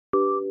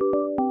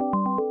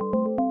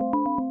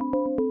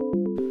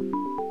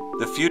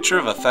The future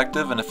of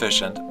effective and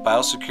efficient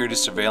biosecurity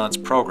surveillance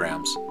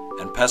programs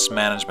and pest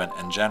management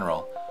in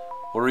general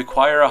will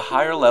require a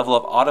higher level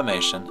of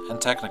automation and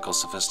technical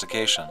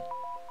sophistication.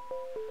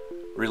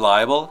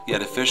 Reliable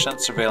yet efficient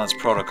surveillance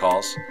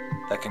protocols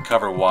that can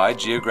cover wide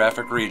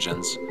geographic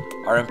regions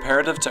are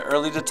imperative to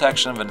early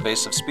detection of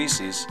invasive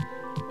species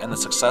and the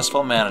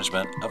successful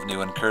management of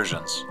new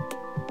incursions.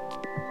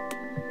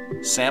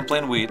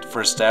 Sampling wheat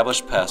for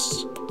established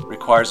pests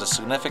requires a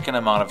significant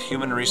amount of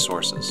human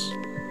resources.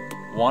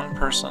 One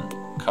person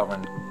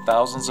covering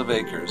thousands of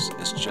acres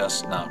is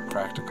just not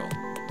practical.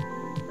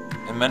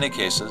 In many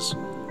cases,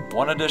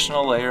 one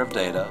additional layer of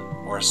data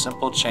or a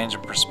simple change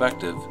in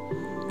perspective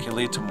can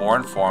lead to more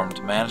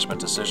informed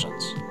management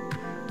decisions.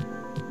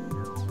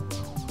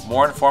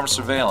 More informed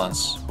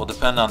surveillance will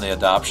depend on the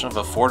adoption of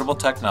affordable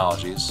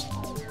technologies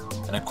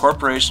and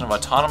incorporation of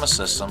autonomous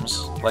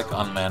systems like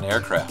unmanned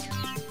aircraft.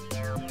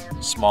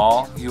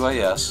 Small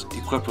UAS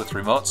equipped with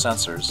remote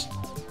sensors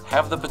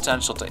have the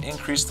potential to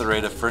increase the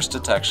rate of first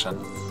detection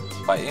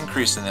by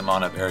increasing the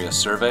amount of area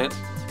surveyed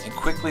and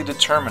quickly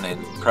determining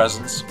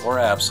presence or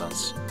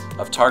absence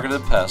of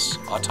targeted pests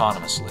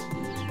autonomously.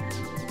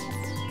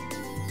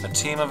 A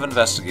team of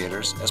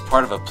investigators, as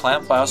part of a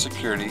Plant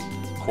Biosecurity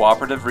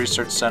Cooperative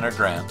Research Center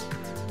grant,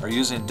 are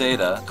using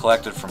data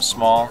collected from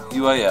small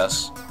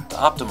UAS to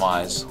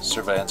optimize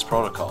surveillance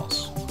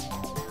protocols.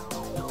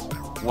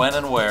 When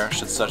and where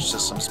should such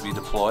systems be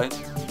deployed?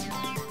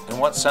 And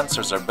what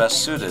sensors are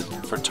best suited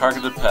for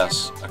targeted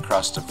pests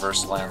across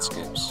diverse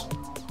landscapes?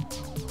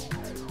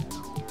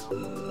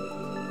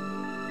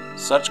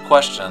 Such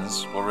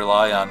questions will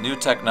rely on new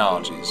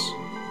technologies,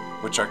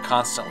 which are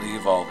constantly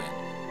evolving.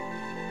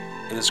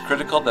 It is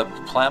critical that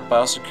plant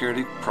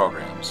biosecurity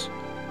programs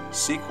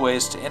seek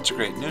ways to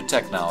integrate new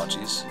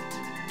technologies,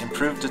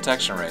 improve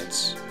detection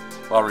rates,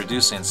 while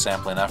reducing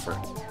sampling effort.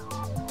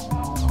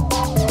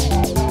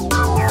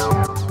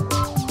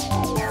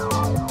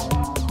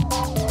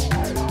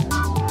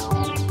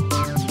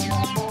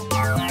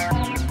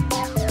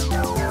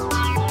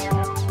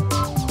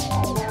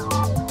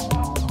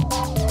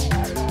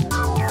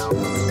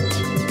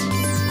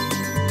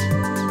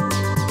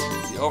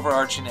 The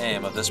overarching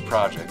aim of this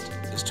project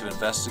is to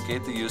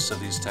investigate the use of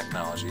these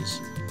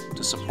technologies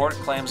to support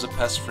claims of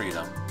pest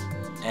freedom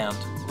and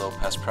low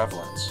pest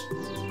prevalence.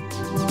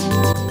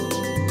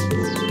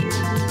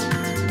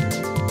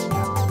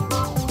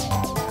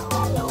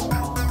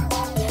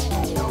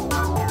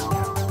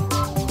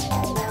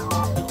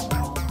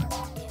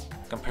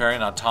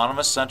 Comparing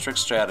autonomous-centric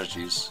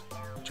strategies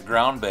to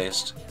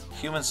ground-based,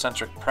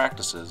 human-centric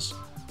practices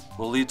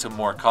will lead to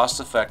more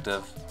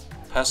cost-effective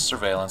pest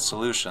surveillance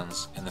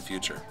solutions in the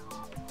future.